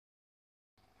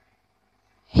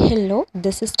Hello,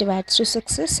 this is Towards to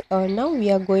Success. Now we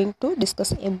are going to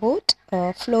discuss about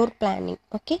floor planning.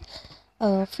 Okay,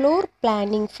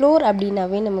 floor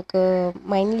அப்படின்னாவே நமக்கு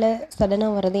மைண்டில்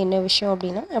சடனாக வர்றது என்ன விஷயம்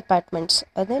அப்படின்னா அப்பார்ட்மெண்ட்ஸ்.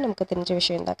 அது நமக்கு தெரிஞ்ச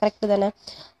விஷயம் தான், கரெக்டு தானே?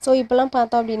 ஸோ இப்போலாம்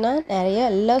பார்த்தோம் அப்படின்னா நிறைய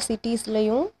எல்லா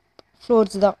சிட்டிஸ்லேயும்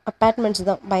ஃப்ளோர்ஸ் தான், அப்பார்ட்மெண்ட்ஸ்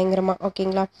தான் பயங்கரமாக.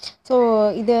 ஓகேங்களா? ஸோ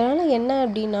இதனால் என்ன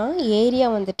அப்படின்னா ஏரியா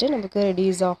வந்துட்டு நமக்கு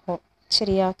ரெடியூஸ் ஆகும்.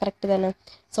 சரியா? கரெக்டு தானே?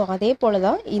 ஸோ அதே போல்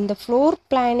தான் இந்த ஃப்ளோர்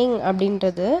பிளானிங்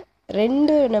அப்படின்றது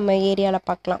ரெண்டு நம்ம ஏரியாவில்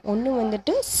பார்க்கலாம். ஒன்று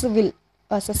வந்துட்டு சிவில்,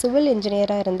 சிவில்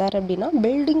இன்ஜினியராக இருந்தார் அப்படின்னா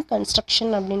பில்டிங்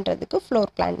கன்ஸ்ட்ரக்ஷன் அப்படின்றதுக்கு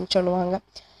ஃப்ளோர் பிளானிங் சொல்லுவாங்க.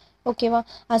 ஓகேவா?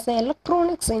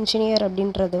 எலக்ட்ரானிக்ஸ் இன்ஜினியர்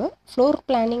அப்படின்றது ஃப்ளோர்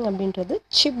பிளானிங் அப்படின்றது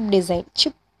சிப் டிசைன்,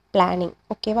 சிப் பிளானிங்.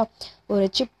 ஓகேவா? ஒரு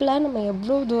சிப்பில் நம்ம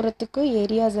எவ்வளோ தூரத்துக்கு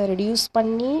ஏரியாஸை ரெடியூஸ்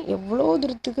பண்ணி எவ்வளோ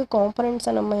தூரத்துக்கு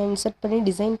காம்பனன்ட்ஸை நம்ம இன்சர்ட் பண்ணி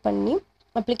டிசைன் பண்ணி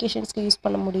அப்ளிகேஷன்ஸ்க்கு யூஸ்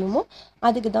பண்ண முடியுமோ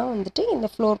அதுக்கு தான் வந்துட்டு இந்த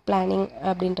ஃப்ளோர் பிளானிங்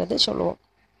அப்படின்றது சொல்லுவோம்.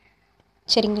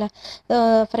 சரிங்களா?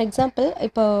 ஃபார் எக்ஸாம்பிள்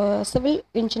இப்போ சிவில்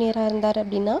இன்ஜினியராக இருந்தார்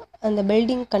அப்படின்னா அந்த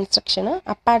பில்டிங் கன்ஸ்ட்ரக்ஷனை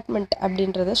அப்பார்ட்மெண்ட்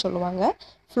அப்படின்றத சொல்லுவாங்க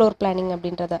ஃப்ளோர் பிளானிங்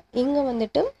அப்படின்றத. இங்கே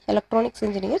வந்துட்டு எலக்ட்ரானிக்ஸ்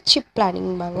இன்ஜினியர் சிப்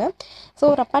பிளானிங்பாங்க. ஸோ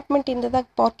ஒரு அப்பார்ட்மெண்ட் இருந்ததாக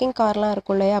பார்க்கிங் கார்லாம்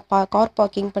இருக்கும் இல்லையா, கார்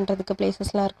பார்க்கிங் பண்ணுறதுக்கு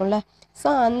பிளேசஸ்லாம் இருக்கும்ல. ஸோ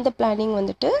அந்த பிளானிங்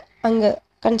வந்துட்டு அங்கே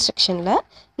கன்ஸ்ட்ரக்ஷனில்.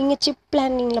 இங்கே சிப்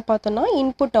பிளானிங்கில் பார்த்தோன்னா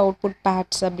இன்புட் அவுட்புட்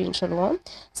பேட்ஸ் அப்படின்னு சொல்லுவோம்.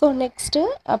 ஸோ நெக்ஸ்ட்டு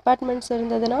அப்பார்ட்மெண்ட்ஸ்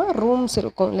இருந்ததுன்னா ரூம்ஸ்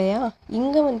இருக்கும் இல்லையா,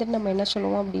 இங்கே வந்துட்டு நம்ம என்ன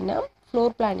சொல்லுவோம் அப்படின்னா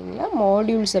ஃப்ளோர் பிளானிங்கில்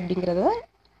மாடியூல்ஸ் அப்படிங்கிறத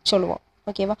சொல்லுவோம்.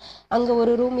 ஓகேவா? அங்கே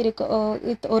ஒரு ரூம்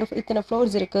இருக்குது, இத்தனை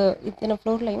ஃப்ளோர்ஸ் இருக்குது, இத்தனை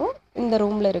ஃப்ளோர்லையும் இந்த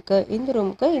ரூமில் இருக்குது, இந்த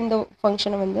ரூமுக்கு இந்த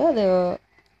ஃபங்க்ஷனை வந்து அது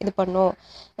இது பண்ணும்,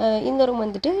 இந்த ரூம்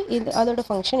வந்துட்டு இது அதோட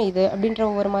ஃபங்க்ஷன் இது அப்படின்ற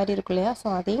ஒவ்வொரு மாதிரி இருக்கும் இல்லையா. ஸோ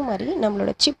அதே மாதிரி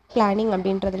நம்மளோட சிப் பிளானிங்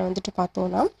அப்படின்றதுல வந்துட்டு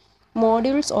பார்த்தோன்னா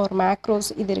மாடியூல்ஸ் ஆர்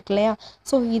மேக்ரோஸ் இது இருக்கு இல்லையா.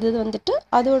 ஸோ இது வந்துட்டு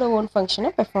அதோட ஓன்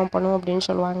ஃபங்க்ஷனை பெர்ஃபார்ம் பண்ணும் அப்படின்னு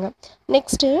சொல்லுவாங்க.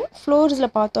 நெக்ஸ்ட்டு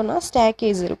ஃப்ளோர்ஸில் பார்த்தோன்னா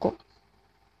ஸ்டேர்கேஸ் இருக்கும்.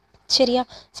 சரியா?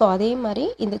 ஸோ அதே மாதிரி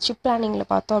இந்த சிப்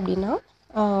பிளானிங்கில் பார்த்தோம் அப்படின்னா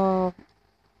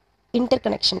இன்டர்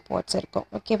கனெக்ஷன் பாட்ஸ் இருக்கும்.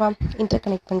 ஓகேவா? இன்டர்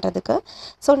கனெக்ட் பண்ணுறதுக்கு.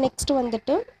 ஸோ நெக்ஸ்ட்டு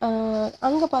வந்துட்டு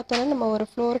அங்கே பார்த்தோன்னா நம்ம ஒரு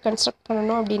ஃப்ளோர் கன்ஸ்ட்ரக்ட்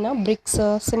பண்ணணும் அப்படின்னா பிரிக்ஸு,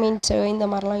 சிமெண்ட்ஸு இந்த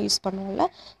மாதிரிலாம் யூஸ் பண்ணுவோம்ல.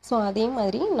 ஸோ அதே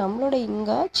மாதிரி நம்மளோட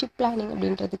இங்கே சிப் பிளானிங்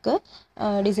அப்படின்றதுக்கு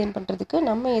டிசைன் பண்ணுறதுக்கு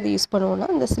நம்ம எது யூஸ் பண்ணுவோம்னா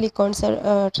இந்த சிலிகான்ஸ்,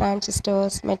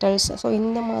 டிரான்சிஸ்டர்ஸ், மெட்டல்ஸ், ஸோ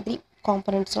இந்த மாதிரி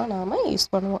காம்பனண்ட்ஸ்லாம் நாம் யூஸ்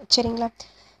பண்ணுவோம். சரிங்களா?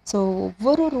 ஸோ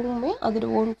ஒவ்வொரு ரூமுமே அதோட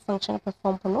ஓன் ஃபங்க்ஷனை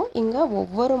பெர்ஃபார்ம் பண்ணும். இங்கே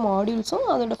ஒவ்வொரு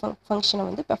மாடியூல்ஸும் அதோட ஃபங்க்ஷனை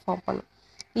வந்து பெர்ஃபார்ம் பண்ணும்.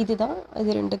 இதுதான்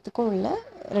இது ரெண்டுத்துக்கும் உள்ள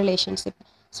ரிலேஷன்ஷிப்.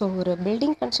 ஸோ ஒரு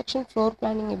பில்டிங் கன்ஸ்ட்ரக்ஷன் ஃப்ளோர்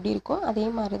பிளானிங் எப்படி இருக்கோ அதே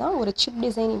மாதிரி தான் ஒரு சிப்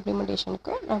டிசைன்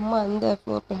இம்ப்ளிமெண்டேஷனுக்கு நம்ம அந்த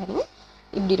ஃப்ளோர் பிளானிங்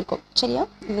இப்படி இருக்கும். சரியா?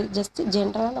 இது ஜஸ்ட்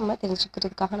ஜென்ரலாக நம்ம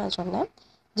தெரிஞ்சுக்கிறதுக்காக நான் சொன்னேன்,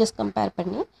 ஜஸ்ட் கம்பேர்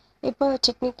பண்ணி. இப்போ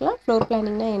டெக்னிக்கலாக ஃப்ளோர்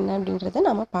பிளானிங்னா என்ன அப்படின்றத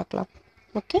நம்ம பார்க்கலாம்.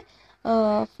 Okay,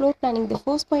 floor planning the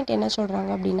first point என்ன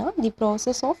சொல்கிறாங்க அப்படின்னா the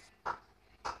process of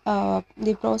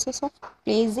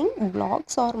placing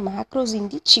blocks or macros in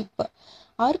the chip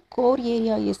or core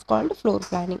area is called floor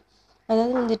planning.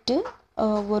 அதாவது வந்துட்டு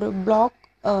ஒரு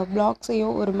பிளாக்ஸையோ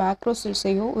ஒரு மேக்ரோ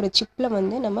செல்ஸையோ ஒரு சிப்பில்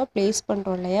வந்து நம்ம பிளேஸ்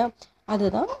பண்ணுறோம் இல்லையா,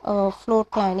 அதுதான் ஃப்ளோர்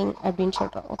பிளானிங் அப்படின்னு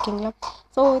சொல்கிறோம். ஓகேங்களா?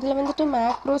 ஸோ இதில் வந்துட்டு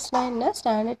மேக்ரோஸ்னால் என்ன,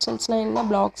 ஸ்டாண்டர்ட் செல்ஸ்னால் என்ன,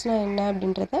 பிளாக்ஸ்னால் என்ன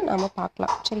அப்படின்றத நம்ம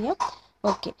பார்க்கலாம். சரியா?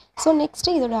 ஓகே, ஸோ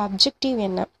நெக்ஸ்ட்டு இதோட அப்ஜெக்டிவ்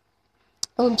என்ன?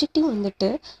 ஒப்ஜெக்டிவ் வந்துட்டு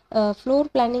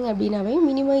ஃப்ளோர் பிளானிங் அப்படின்னாவே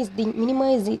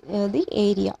minimise the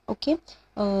area. Okay,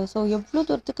 so எவ்வளோ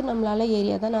தூரத்துக்கு நம்மளால்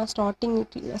ஏரியா தான் நான்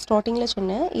ஸ்டார்டிங்கில்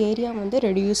சொன்னேன், ஏரியா வந்து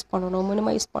ரெடியூஸ் பண்ணணும்,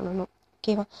 மினிமைஸ் பண்ணணும்.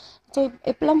 ஓகேவா? ஸோ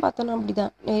எப்படிலாம் பார்த்தோன்னா அப்படி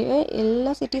தான்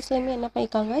எல்லா சிட்டிஸ்லையுமே என்ன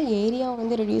பண்ணியிருக்காங்க, ஏரியாவை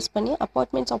வந்து ரெடியூஸ் பண்ணி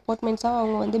அப்பார்ட்மெண்ட்ஸாக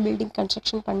அவங்க வந்து பில்டிங்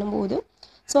கன்ஸ்ட்ரக்ஷன் பண்ணும்போது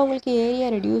ஸோ அவங்களுக்கு ஏரியா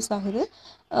ரெடியூஸ் ஆகுது.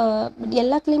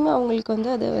 எல்லாத்துலேயுமே அவங்களுக்கு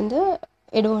வந்து அது வந்து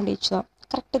அட்வான்டேஜ் தான்.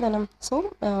 கரெக்டு தானே? ஸோ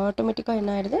ஆட்டோமேட்டிக்காக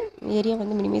என்ன ஆகிடுது, ஏரியா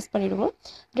வந்து மினிமைஸ் பண்ணிவிடுவோம்.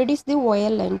 ரெடியூஸ் தி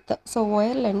ஒயர் லென்த்து, ஸோ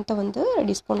ஒயர் லென்த்தை வந்து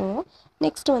ரெடியூஸ் பண்ணுவோம்.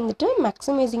 நெக்ஸ்ட் வந்துட்டு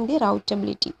மேக்ஸிமைசிங் தி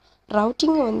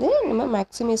ரவுட்டிங்கை வந்து நம்ம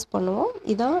மேக்ஸிமைஸ் பண்ணுவோம்.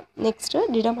 இதான் next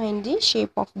determine the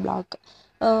shape of black.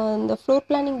 இந்த ஃப்ளோர்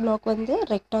பிளானிங் பிளாக் வந்து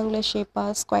ரெக்டாங்குலர்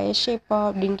ஷேப்பாக ஸ்கொயர் ஷேப்பாக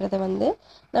அப்படின்றத வந்து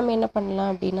நம்ம என்ன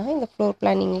பண்ணலாம் அப்படின்னா இந்த ஃப்ளோர்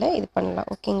பிளானிங்கில் இது பண்ணலாம்.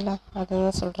 ஓகேங்களா?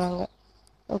 அதுதான் சொல்கிறாங்க.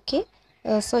 ஓகே,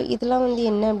 ஸோ இதெல்லாம் வந்து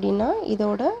என்ன அப்படின்னா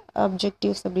இதோட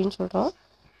அப்ஜெக்டிவ்ஸ் அப்படின்னு சொல்கிறோம்.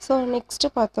 ஸோ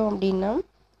நெக்ஸ்ட்டு பார்த்தோம் அப்படின்னா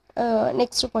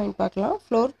நெக்ஸ்ட் பாயிண்ட் பார்க்கலாம்.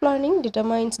 Floor planning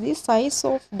determines the size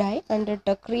of tie and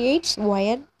it creates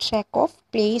wire track of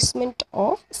placement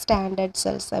of standard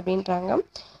cells அப்படின்றாங்க.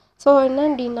 ஸோ என்ன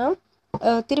அப்படின்னா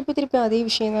திருப்பி அதே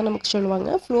விஷயம் தான் நமக்கு சொல்லுவாங்க.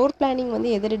 ஃப்ளோர் பிளானிங்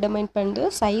வந்து எதை டிட்டர்மைன் பண்ணுது,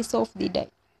 size of the tie.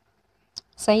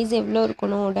 Size எவ்வளோ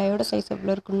இருக்கணும், டயோட சைஸ்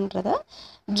எவ்வளோ இருக்கணுன்றத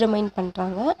டிட்டர்மைன்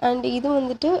பண்ணுறாங்க. அண்ட் இது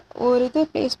வந்துட்டு ஒரு இது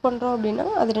ப்ளேஸ் பண்ணுறோம் அப்படின்னா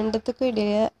அது ரெண்டுத்துக்கும்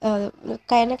இடையே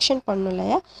கனெக்ஷன் பண்ணும்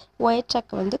இல்லையா, ஒயர்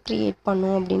ட்ராக் வந்து க்ரியேட்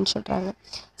பண்ணும் அப்படின்னு சொல்கிறாங்க.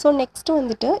 ஸோ நெக்ஸ்ட்டு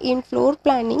வந்துட்டு இன் floor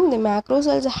planning the macro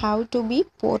cells have to be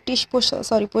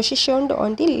positioned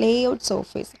on the lay out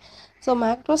surface. So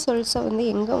macro செல்ஸை வந்து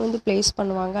எங்கே வந்து ப்ளேஸ்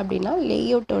பண்ணுவாங்க அப்படின்னா லே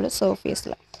அவுட்டோட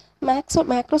சர்ஃபேஸில்.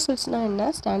 மேக்ரோ செல்ஸ்னால் என்ன,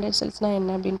 ஸ்டாண்டர்ட் செல்ஸ்னால்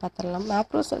என்ன அப்படின்னு பார்த்துடலாம்.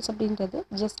 மேக்ரோ செல்ஸ் அப்படின்றது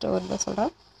ஜஸ்ட் ஒரு இதை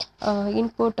சொல்கிறேன்,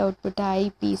 இன்புட் அவுட்புட்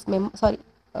ஐபிஸ்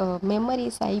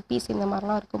மெமரிஸ் ஐபிஸ் இந்த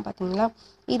மாதிரிலாம் இருக்கும் பார்த்தீங்களா,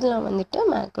 இதெல்லாம் வந்துட்டு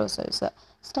மேக்ரோ செல்ஸு.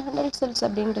 ஸ்டாண்டர்ட் செல்ஸ்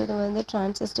அப்படின்றது வந்து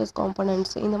டிரான்சிஸ்டர்ஸ்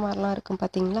காம்போனன்ட்ஸ் இந்த மாதிரிலாம் இருக்கும்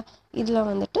பார்த்தீங்களா, இதில்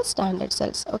வந்துட்டு standard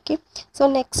cells. Okay, so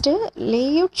next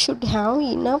layout should have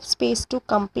enough space to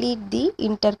complete the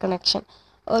inter connection.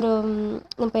 ஒரு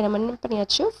இப்போ நம்ம என்ன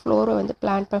பண்ணியாச்சு, ஃப்ளோரை வந்து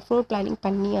ஃப்ளோர் பிளானிங்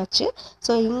பண்ணியாச்சு.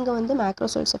 ஸோ இங்கே வந்து மேக்ரோ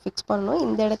செல்ஸை ஃபிக்ஸ் பண்ணணும்.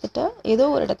 இந்த இடத்துட்ட ஏதோ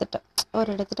ஒரு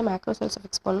இடத்துட்ட மேக்ரோ செல்ஸை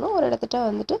ஃபிக்ஸ் பண்ணணும், ஒரு இடத்துட்ட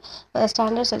வந்துட்டு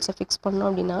ஸ்டாண்டர்ட் செல்ஸை ஃபிக்ஸ் பண்ணணும்.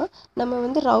 அப்படின்னா நம்ம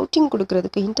வந்து ரவுட்டிங்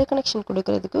கொடுக்குறதுக்கு, இன்டர் கனெக்ஷன்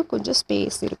கொடுக்குறதுக்கு கொஞ்சம்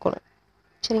ஸ்பேஸ் இருக்கணும்.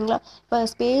 சரிங்களா, இப்போ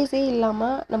ஸ்பேஸே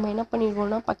இல்லாமல் நம்ம என்ன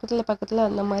பண்ணிடுவோம்னா பக்கத்தில்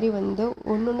அந்த மாதிரி வந்து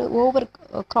ஒன்று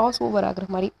கிராஸ் ஓவர் ஆகிற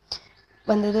மாதிரி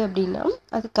வந்தது அப்படின்னா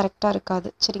அது கரெக்டாக இருக்காது.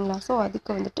 சரிங்களா, ஸோ அதுக்கு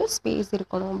வந்துட்டு ஸ்பேஸ்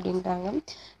இருக்கணும் அப்படின்றாங்க.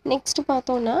 நெக்ஸ்ட்டு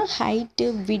பார்த்தோன்னா ஹைட்டு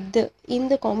வித்து,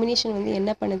 இந்த காம்பினேஷன் வந்து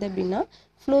என்ன பண்ணுது அப்படின்னா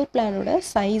ஃப்ளோர் பிளானோட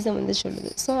சைஸை வந்து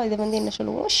சொல்லுது. ஸோ இதை வந்து என்ன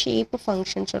சொல்லுவோம், ஷேப்பு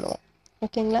ஃபங்க்ஷன் சொல்லுவோம்.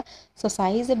 ஓகேங்களா, ஸோ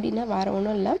சைஸ் அப்படின்னா வேறு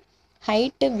ஒன்றும் இல்லை,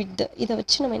 ஹைட்டு வித்து இதை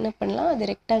வச்சு நம்ம என்ன பண்ணலாம்,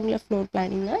 அது ரெக்டாங்குலர் ஃப்ளோர்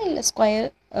பிளானிங்கா இல்லை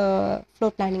ஸ்கொயர்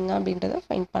ஃப்ளோர் பிளானிங்கா அப்படின்றத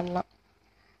ஃபைண்ட் பண்ணலாம்.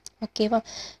 ஓகேவா,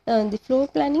 the floor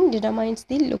planning determines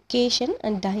the location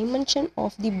and dimension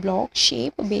of the black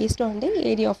shape based on the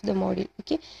area of the module.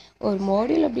 Okay, ஒரு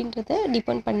மாடியூல் அப்படின்றத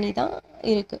டிபெண்ட் பண்ணி தான்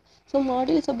இருக்குது. ஸோ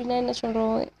மாடியூல்ஸ் அப்படின்னா என்ன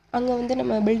சொல்கிறோம், அங்கே வந்து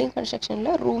நம்ம பில்டிங்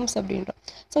கன்ஸ்ட்ரக்ஷனில் ரூம்ஸ் அப்படின்றோம்.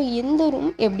 ஸோ எந்த ரூம்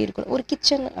எப்படி இருக்கணும், ஒரு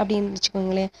கிச்சன் அப்படின்னு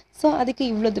வச்சுக்கோங்களேன், ஸோ அதுக்கு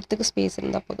இவ்வளோ தூரத்துக்கு ஸ்பேஸ்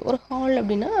இருந்தால் போதும். ஒரு ஹால்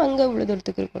அப்படின்னா அங்கே இவ்வளோ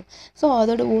தூரத்துக்கு இருக்கணும். ஸோ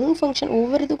அதோட ஓன் ஃபங்க்ஷன்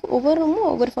ஒவ்வொரு ரூமும்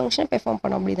ஒவ்வொரு ஃபங்க்ஷனை பெர்ஃபார்ம்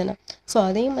பண்ணோம் அப்படி தானே. ஸோ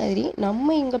அதே மாதிரி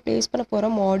நம்ம இங்கே ப்ளேஸ் பண்ண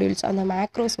போகிற மாடியூல்ஸ், அந்த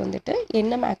மேக்ரோஸ் வந்துட்டு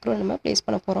என்ன மேக்ரோ நம்ம ப்ளேஸ்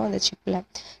பண்ண போகிறோம் அந்த சிப்பில்,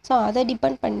 ஸோ அதை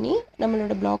டிபெண்ட் பண்ணி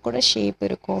நம்மளோட பிளாக்கோட ஷேப்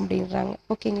இருக்கும் அப்படின்றாங்க.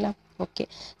 ஓகேங்களா, okay.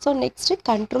 So next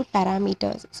control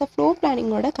parameters. So floor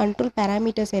பிளானிங்கோட control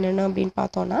parameters என்னென்ன அப்படின்னு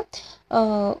பார்த்தோன்னா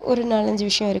ஒரு 4-5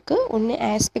 விஷயம் இருக்குது. ஒன்று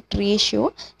aspect ratio,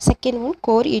 second one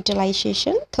core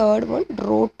utilisation, third one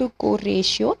row to core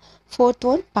ratio, fourth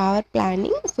one power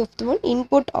planning, fifth one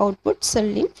input output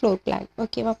sell in floor plan.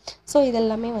 ஓகேவா, so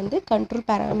இதெல்லாமே வந்து கண்ட்ரோல்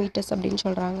பேராமீட்டர்ஸ் அப்படின்னு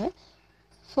சொல்கிறாங்க.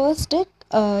 ஃபர்ஸ்ட்டு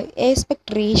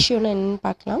ஏஸ்பெக்ட் ரேஷியோன்னு என்னென்னு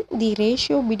பார்க்கலாம். தி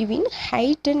ratio between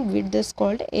height and width is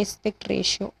called aspect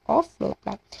ratio of floor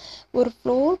plan. ஒரு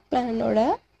floor பிளானோட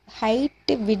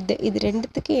height width இது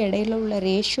ரெண்டுத்துக்கு இடையில உள்ள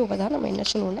ரேஷியோவை தான் நம்ம என்ன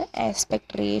சொல்லுவோம்னா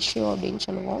ஆஸ்பெக்ட் ரேஷியோ அப்படின்னு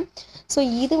சொல்லுவோம். ஸோ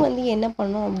இது வந்து என்ன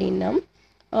பண்ணோம் அப்படின்னா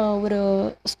ஒரு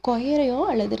ஸ்கொயரையோ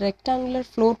அல்லது ரெக்டாங்குலர்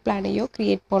ஃப்ளோர் பிளானையோ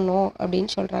க்ரியேட் பண்ணோம்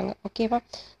அப்படின்னு சொல்கிறாங்க. ஓகேவா,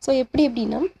 ஸோ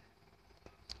எப்படின்னா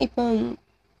இப்போ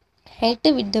ஹைட்டு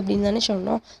விட்த் அப்படின்னு தானே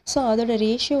சொன்னோம். ஸோ அதோட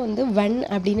ரேஷியோ வந்து 1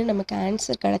 அப்படின்னு நமக்கு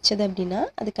ஆன்சர் கிடச்சது அப்படின்னா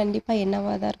அது கண்டிப்பாக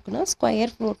என்னவாக தான் இருக்குன்னா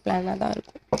ஸ்கொயர் ஃப்ளோர் பிளானாக தான்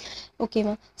இருக்கும்.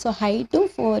 ஓகேவா, ஸோ ஹைட்டும்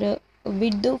 4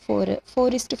 விட்டும்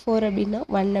 4:4 அப்படின்னா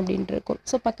 1 அப்படின்ட்டு இருக்கும்.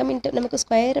 ஸோ பக்கமின்ட்டு நமக்கு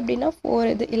ஸ்கொயர் அப்படின்னா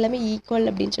 4 இது எல்லாமே ஈக்குவல்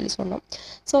அப்படின்னு சொல்லி சொன்னோம்.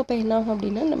 ஸோ அப்போ என்ன ஆகும்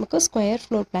அப்படின்னா நமக்கு ஸ்கொயர்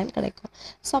ஃப்ளோர் பிளான் கிடைக்கும்.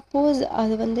 சப்போஸ்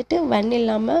அது வந்துட்டு 1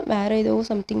 இல்லாமல் வேறு ஏதோ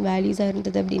சம்திங் வேல்யூஸாக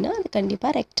இருந்தது அப்படின்னா அது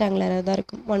கண்டிப்பாக ரெக்டாங்குலராக தான்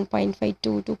இருக்கும்.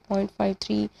 1.52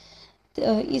 2.53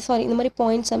 இந்த மாதிரி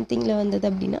பாயிண்ட் சம்திங்கில் வந்தது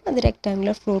அப்படின்னா அது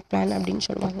ரெக்டாங்குலர் ஃப்ளோர் பிளான் அப்படின்னு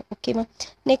சொல்லுவாங்க. ஓகேவா,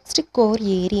 நெக்ஸ்ட்டு கோர்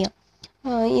ஏரியா.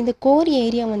 இந்த கோர்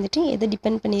ஏரியா வந்துட்டு எதை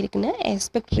டிபெண்ட் பண்ணியிருக்குன்னா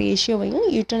ஆஸ்பெக்ட் ரேஷியோவையும்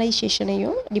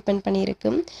யூட்டிலைசேஷனையும் டிபெண்ட்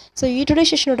பண்ணியிருக்கு. ஸோ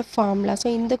யூட்டிலைசேஷனோட ஃபார்முலா, ஸோ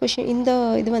இந்த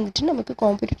இது வந்துட்டு நமக்கு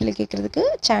காம்படிட்டிவில் கேட்குறதுக்கு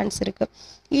சான்ஸ் இருக்குது.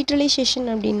 யூட்டிலைசேஷன்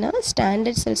அப்படின்னா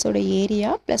standard செல்ஸோட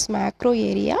area plus macro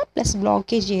area plus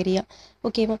blockage area.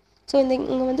 ஓகேவா, ஸோ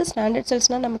இங்கே வந்து ஸ்டாண்டர்ட்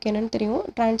செல்ஸ்னால் நமக்கு என்னென்னு தெரியும்,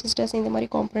 டிரான்சிஸ்டர்ஸ் இந்த மாதிரி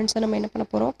காம்பனன்ட்ஸை நம்ம என்ன பண்ண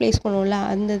போகிறோம், ப்ளேஸ் பண்ணுவோம்ல,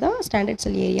 அந்த தான் ஸ்டாண்டர்ட்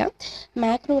செல் ஏரியா.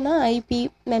 மேக்ரோனா ஐபி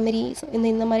மெமரிஸ்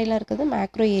இந்த மாதிரிலாம் இருக்குது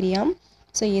மேக்ரோ ஏரியா.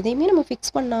 ஸோ எதையுமே நம்ம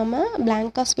ஃபிக்ஸ் பண்ணாமல்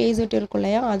பிளாங்காக ஸ்பேஸ் விட்டு இருக்கும்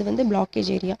இல்லையா, அது வந்து பிளாக்கேஜ்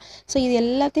ஏரியா. ஸோ இது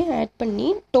எல்லாத்தையும் ஆட் பண்ணி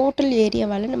டோட்டல்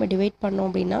ஏரியாவால் நம்ம டிவைட் பண்ணோம்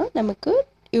அப்படின்னா நமக்கு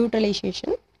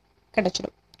யூட்டிலைசேஷன்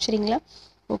கிடச்சிடும். சரிங்களா,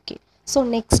 okay. So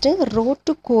next row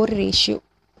to core ratio.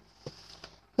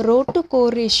 Row to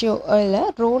core ratio இல்லை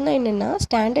ரோனா என்னென்னா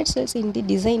ஸ்டாண்டர்ட் செல்ஸ் இன் தி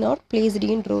டிசைன் ஆர் பிளேஸ்டு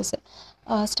இன் rose.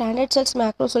 Standard cells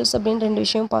macro cells அப்படின்னு ரெண்டு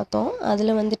விஷயம் பார்த்தோம்.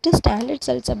 அதில் வந்துட்டு ஸ்டாண்டர்ட்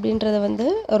செல்ஸ் அப்படின்றத வந்து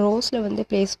ரோஸில் வந்து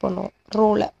ப்ளேஸ் பண்ணுவோம்,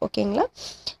 ரோவில். ஓகேங்களா?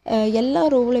 எல்லா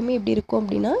ரோவ்லையுமே எப்படி இருக்கும்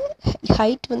அப்படின்னா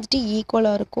ஹைட் வந்துட்டு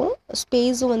ஈக்குவலாக இருக்கும்,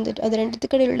 ஸ்பேஸும் வந்துட்டு அது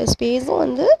ரெண்டுத்துக்கு இடையில் உள்ள ஸ்பேஸும்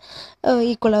வந்து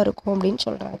ஈக்குவலாக இருக்கும் அப்படின்னு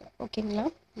சொல்கிறாங்க. ஓகேங்களா?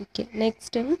 ஓகே,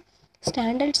 நெக்ஸ்ட்டு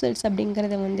ஸ்டாண்டர்ட் செல்ஸ்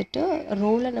அப்படிங்கிறத வந்துட்டு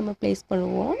ரோவில் நம்ம ப்ளேஸ்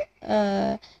பண்ணுவோம்.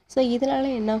 ஸோ இதனால்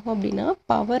என்னாகும் அப்படின்னா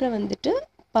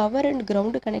power and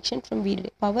ground connection from விடிடி,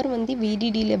 power வந்து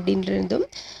விடிடியில் அப்படின்றதும்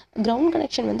கிரவுண்ட்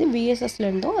கனெக்ஷன் வந்து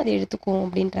விஎஸ்எஸ்லேருந்தும் அதை எடுத்துக்குவோம்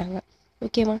அப்படின்றாங்க.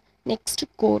 ஓகேவா? நெக்ஸ்ட்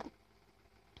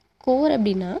கோர்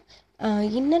அப்படின்னா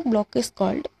inner black is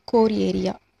called core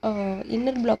area.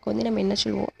 Inner black வந்து நம்ம என்ன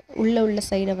சொல்லுவோம், உள்ள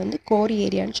சைடை வந்து கோர்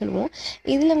ஏரியான்னு சொல்லுவோம்.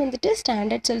 இதில் வந்துட்டு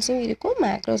ஸ்டாண்டர்ட் செல்ஸும் இருக்கும்,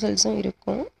 மேக்ரோ செல்ஸும்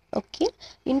இருக்கும். ஓகே,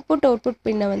 இன்புட் அவுட்புட்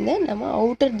பின்னை வந்து நம்ம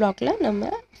அவுட்டர் பிளாக்கில் நம்ம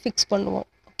ஃபிக்ஸ் பண்ணுவோம்.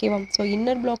 ஓகேவா? ஸோ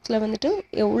இன்னர் பிளாக்ஸில் வந்துட்டு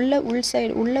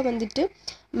உள்ளே வந்துட்டு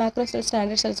மேக்ரோ செல்ஸ்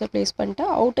ஸ்டாண்டர்ட் செல்ஸை ப்ளேஸ் பண்ணிட்டு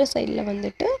அவுட்டர் சைடில்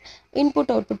வந்துட்டு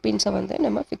இன்புட் அவுட்புட் பின்ஸை வந்து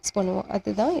நம்ம ஃபிக்ஸ் பண்ணுவோம்.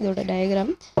 அதுதான் இதோட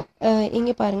டயக்ராம்.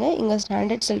 இங்கே பாருங்கள், இங்கே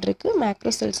ஸ்டாண்டர்ட் செல் இருக்குது,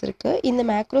 மேக்ரோ செல்ஸ் இருக்குது. இந்த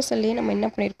மேக்ரோ செல்லையே நம்ம என்ன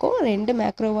பண்ணியிருக்கோம், ரெண்டு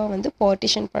மேக்ரோவாக வந்து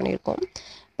பார்ட்டிஷன் பண்ணியிருக்கோம்.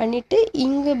 பண்ணிவிட்டு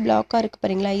இங்கே பிளாக்காக இருக்குது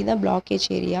பாருங்களா, இதுதான் பிளாக்கேஜ்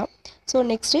ஏரியா. ஸோ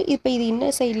நெக்ஸ்ட்டு இப்போ இது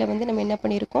இன்னர் சைடில் வந்து நம்ம என்ன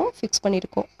பண்ணியிருக்கோம், ஃபிக்ஸ்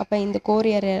பண்ணியிருக்கோம். அப்போ இந்த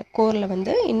கோரில்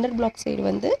வந்து இன்னர் பிளாக் சைடு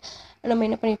வந்து நம்ம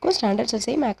என்ன பண்ணியிருக்கோம், ஸ்டாண்டர்ட்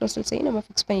செல்ஸையும் மேக்ரோ செல்ஸையும் நம்ம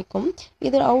ஃபிக்ஸ் பண்ணியிருக்கோம்.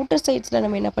 இது அவுட்டர் சைட்ஸில்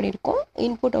நம்ம என்ன பண்ணியிருக்கோம்,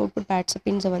 இன்புட் அவுட்புட் பேட்ஸ்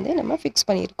பின்ஸை வந்து நம்ம ஃபிக்ஸ்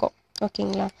பண்ணியிருக்கோம்.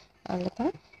 ஓகேங்களா?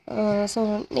 அவ்வளோதான். ஸோ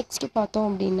நெக்ஸ்ட்டு பார்த்தோம்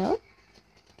அப்படின்னா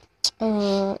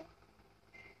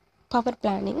பவர்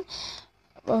பிளானிங்.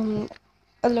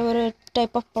 அதில் ஒரு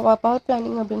டைப் ஆஃப் பவர்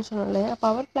பிளானிங் அப்படின்னு சொன்னோம்ல.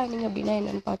 பவர் பிளானிங் அப்படின்னா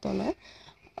என்னென்னு பார்த்தோன்னா,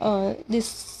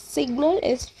 this signal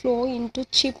is flow into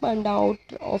chip and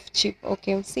out off chip.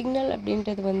 Okay, signal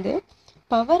அப்படின்றது வந்து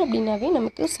பவர் அப்படின்னாவே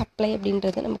நமக்கு சப்ளை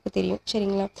அப்படின்றது நமக்கு தெரியும்,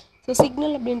 சரிங்களா? ஸோ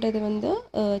சிக்னல் அப்படின்றது வந்து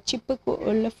சிப்புக்கு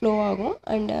உள்ள ஃப்ளோ ஆகும்,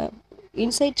 and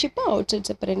inside chip out side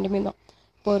chip ரெண்டுமே தான்.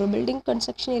 இப்போ ஒரு பில்டிங்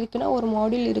கன்ஸ்ட்ரக்ஷன் இருக்குன்னா, ஒரு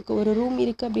மாடியூல் இருக்குது, ஒரு ரூம்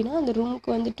இருக்குது அப்படின்னா அந்த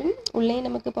ரூமுக்கு வந்துட்டு உள்ளே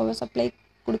நமக்கு பவர் சப்ளை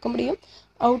கொடுக்க முடியும்,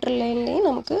 அவுட்டர் லைன்லேயும்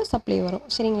நமக்கு சப்ளை வரும்,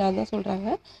 சரிங்களா? அதுதான் சொல்கிறாங்க.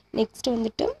 நெக்ஸ்ட்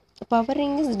வந்துட்டு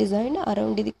powering is designed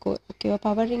around the core. ஓகேவா?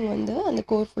 பவரிங் வந்து அந்த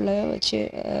கோர் ஃபுல்லாக வச்சு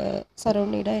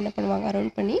சரௌண்டிடாக என்ன பண்ணுவாங்க,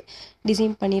 அரவுண்ட் பண்ணி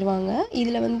டிசைன் பண்ணிடுவாங்க.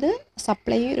 இதில் வந்து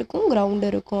சப்ளையும் இருக்கும்,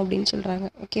 கிரவுண்டும் இருக்கும் அப்படின்னு சொல்கிறாங்க.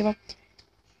 ஓகேவா?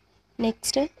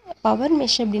 நெக்ஸ்ட்டு பவர்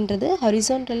மெஷ் அப்படின்றது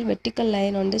ஹரிசான்டல் வெர்டிக்கல்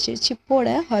லைன் வந்து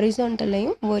சிப்போட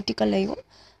ஹரிசான்டல்லையும் வெர்டிக்கல்லையும்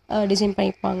டிசைன்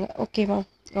பண்ணியிருப்பாங்க. ஓகேவா?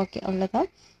 ஓகே, அவ்வளோதான்.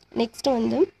 நெக்ஸ்ட்டு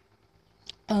வந்து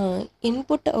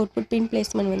இன்புட் அவுட்புட் பின்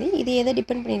பிளேஸ்மெண்ட் வந்து இது எதை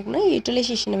டிபெண்ட் பண்ணியிருக்குன்னா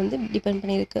யூட்டிலைசேஷனை வந்து டிபெண்ட்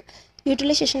பண்ணியிருக்கு.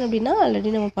 யூட்டிலைசேஷன் அப்படின்னா ஆல்ரெடி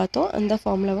நம்ம பார்த்தோம், அந்த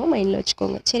ஃபார்முலாவை மைண்டில்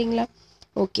வச்சுக்கோங்க, சரிங்களா?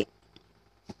 ஓகே,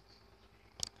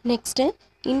 நெக்ஸ்ட்டு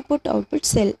இன்புட் அவுட்புட்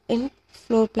செல் இன்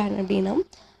ஃப்ளோர் பிளான் அப்படின்னா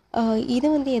இது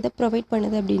வந்து எதை ப்ரொவைட்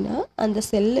பண்ணுது அப்படின்னா அந்த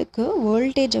செல்லுக்கு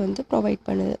வோல்டேஜை வந்து ப்ரொவைட்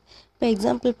பண்ணுது. இப்போ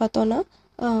எக்ஸாம்பிள் பார்த்தோன்னா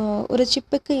ஒரு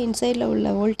சிப்புக்கு இன்சைடில் உள்ள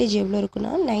வோல்டேஜ் எவ்வளோ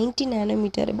இருக்குன்னா 90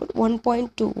 nanometre, about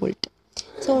 1.2 volt.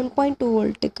 So 1.2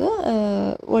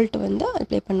 volt வந்து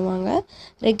அப்ளை பண்ணுவாங்க.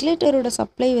 ரெகுலேட்டரோட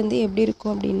சப்ளை வந்து எப்படி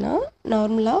இருக்கும் அப்படின்னா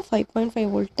நார்மலாக 5.5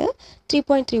 வோல்ட்டு,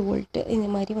 3.3 வோல்ட்டு இந்த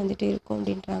மாதிரி வந்துட்டு இருக்கும்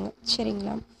அப்படின்றாங்க,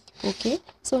 சரிங்களா? ஓகே,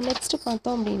 ஸோ நெக்ஸ்ட்டு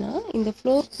பார்த்தோம் அப்படின்னா இந்த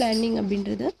ஃப்ளோர் பிளானிங்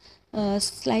அப்படின்றது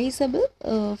ஸ்லைசபிள்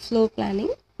ஃப்ளோர்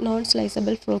பிளானிங், நான்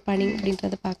ஸ்லைசபிள் ஃப்ளோர் பிளானிங்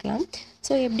அப்படின்றத பார்க்கலாம்.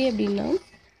 ஸோ எப்படி அப்படின்னா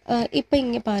இப்போ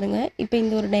இங்கே பாருங்கள், இப்போ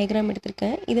இந்த ஒரு டயக்ராம்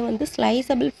எடுத்திருக்கேன். இது வந்து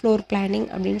ஸ்லைசபிள் ஃப்ளோர் பிளானிங்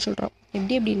அப்படின்னு சொல்கிறோம்.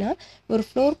 எப்படி அப்படின்னா ஒரு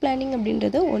ஃப்ளோர் பிளானிங்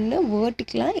அப்படின்றது ஒன்று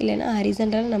வேர்ட்டிக்கலாக இல்லைன்னா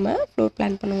ஹரிசான்டலாக நம்ம ஃப்ளோர்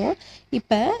பிளான் பண்ணுவோம்.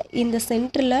 இப்போ இந்த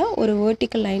சென்டரில் ஒரு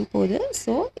வேர்ட்டிக்கல் லைன் போகுது.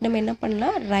 ஸோ நம்ம என்ன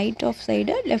பண்ணலாம், right off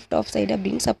side left off side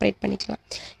அப்படின்னு செப்பரேட் பண்ணிக்கலாம்.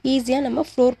 ஈஸியாக நம்ம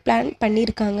ஃப்ளோர் பிளான்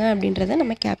பண்ணியிருக்காங்க அப்படின்றத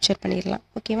நம்ம கேப்சர் பண்ணிடலாம்.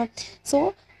 ஓகேவா? ஸோ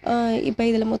இப்போ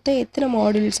இதில் மொத்தம் எத்தனை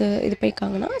மாடியூல்ஸு இது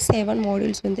பண்ணியிருக்காங்கன்னா 7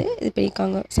 மாடியூல்ஸ் வந்து இது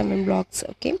பண்ணியிருக்காங்க, 7 பிளாக்ஸ்.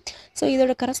 ஓகே, ஸோ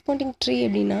இதோட கரஸ்பாண்டிங் ட்ரீ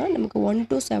எப்படின்னா நமக்கு 1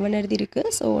 to 7 எழுதியிருக்கு.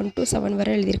 ஸோ 1 to 7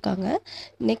 வரை எழுதியிருக்காங்க.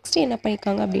 நெக்ஸ்ட்டு என்ன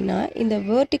பண்ணியிருக்காங்க அப்படின்னா இந்த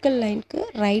வேர்ட்டிக்கல் லைனுக்கு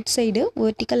ரைட் சைடு,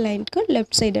 வேர்ட்டிக்கல் லைனுக்கு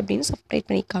லெஃப்ட் சைடு அப்படின்னு செப்பரேட்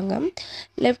பண்ணியிருக்காங்க.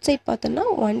 லெஃப்ட் சைடு பார்த்தோன்னா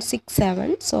 1 6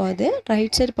 7, ஸோ அது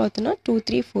ரைட் சைடு பார்த்தோன்னா 2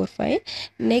 3 4 5.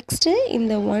 நெக்ஸ்ட்டு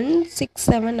இந்த 1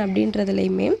 6 7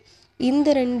 அப்படின்றதுலையுமே இந்த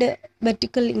ரெண்டு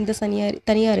வெர்டிக்கல் இந்த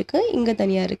தனியாக இருக்குது, இங்கே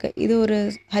தனியாக இருக்குது. இது ஒரு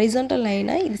ஹரிசான்டல்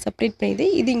லைனாக இது செப்பரேட் பண்ணிடுது,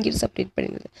 இது இங்கிட்டு செப்பரேட்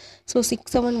பண்ணிடுது. ஸோ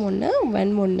 6 7 1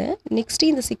 1 1.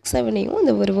 நெக்ஸ்ட்டு இந்த 6 7ஐயும்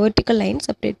இந்த ஒரு வெர்டிக்கல் லைன்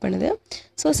செப்பரேட் பண்ணுது.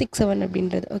 ஸோ 6 7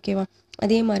 அப்படின்றது. ஓகேவா?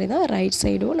 அதே மாதிரி தான் ரைட்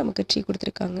சைடும் நமக்கு ட்ரீ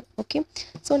கொடுத்துருக்காங்க. ஓகே,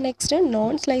 ஸோ நெக்ஸ்ட்டு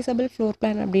நான் ஸ்லைசபிள் ஃப்ளோர்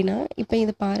பிளான் அப்படின்னா இப்போ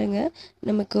இது பாருங்கள்,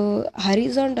 நமக்கு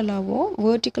ஹரிசான்டலாவோ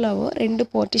வேர்ட்டிக்கலாவோ ரெண்டு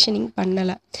பார்ட்டிஷனிங்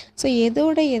பண்ணலை. ஸோ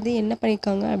எதோட எது என்ன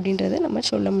பண்ணியிருக்காங்க அப்படின்றத நம்ம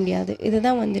சொல்ல முடியாது.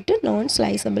 இதுதான் வந்துட்டு நான்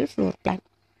ஸ்லைசபிள் floor plan.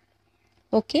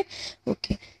 Okay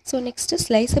okay. So next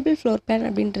ஸ்லைசபிள் floor plan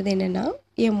அப்படின்றது என்னென்னா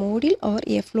a model or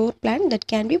a floor plan that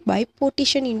can be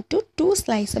bipartition into two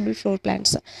sliceable floor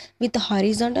plans with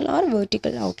horizontal or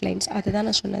vertical outlines. அதுதான்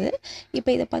நான் சொன்னது. இப்போ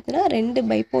இதை பார்த்தீங்கன்னா ரெண்டு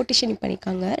பைபார்ட்டிஷனிங்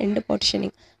பண்ணியிருக்காங்க, ரெண்டு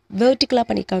பார்ட்டிஷனிங் வேர்ட்டிக்கலாக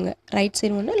பண்ணியிருக்காங்க, ரைட்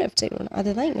சைடு ஒன்று லெஃப்ட் சைடு ஒன்று.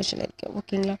 அதுதான் இங்கே சொல்லியிருக்கேன்.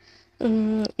 ஓகேங்களா?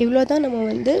 இவ்வளோ தான் நம்ம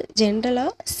வந்து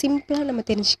ஜென்ரலாக சிம்பிளாக நம்ம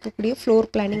தெரிஞ்சிக்கக்கூடிய ஃப்ளோர்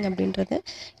பிளானிங் அப்படின்றது.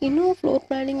 இன்னும் ஃப்ளோர்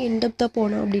பிளானிங் இன்டெப்த்தாக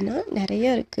போனோம் அப்படின்னா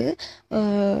நிறைய இருக்குது.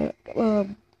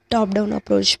 Top down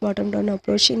approach, bottom down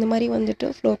approach, இந்த மாதிரி வந்துட்டு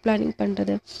ஃப்ளோர் பிளானிங்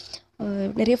பண்ணுறது,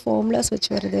 நிறைய ஃபார்முலாஸ் வச்சு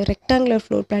வருது. ரெக்டாங்குலர்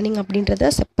ஃப்ளோர் பிளானிங் அப்படின்றத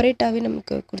செப்பரேட்டாகவே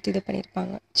நமக்கு கொடுத்து இது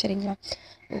பண்ணியிருப்பாங்க. சரிங்களா?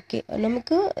 ஓகே.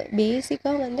 நமக்கு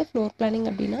பேசிக்காக வந்து ஃப்ளோர் பிளானிங்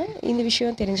அப்படின்னா இந்த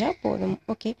விஷயம் தெரிஞ்சால் போதும்.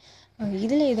 ஓகே.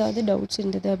 இதில் ஏதாவது டவுட்ஸ்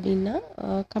இருந்தது அப்படின்னா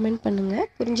கமெண்ட் பண்ணுங்கள்.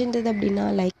 புரிஞ்சிருந்தது அப்படின்னா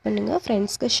லைக் பண்ணுங்கள்,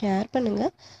 ஃப்ரெண்ட்ஸ்க்கு ஷேர்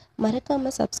பண்ணுங்கள்,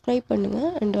 மறக்காமல் சப்ஸ்கிரைப்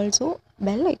பண்ணுங்கள், அண்ட் ஆல்சோ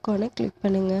பெல் ஐக்கானை கிளிக்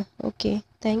பண்ணுங்கள். Okay,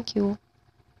 thank you.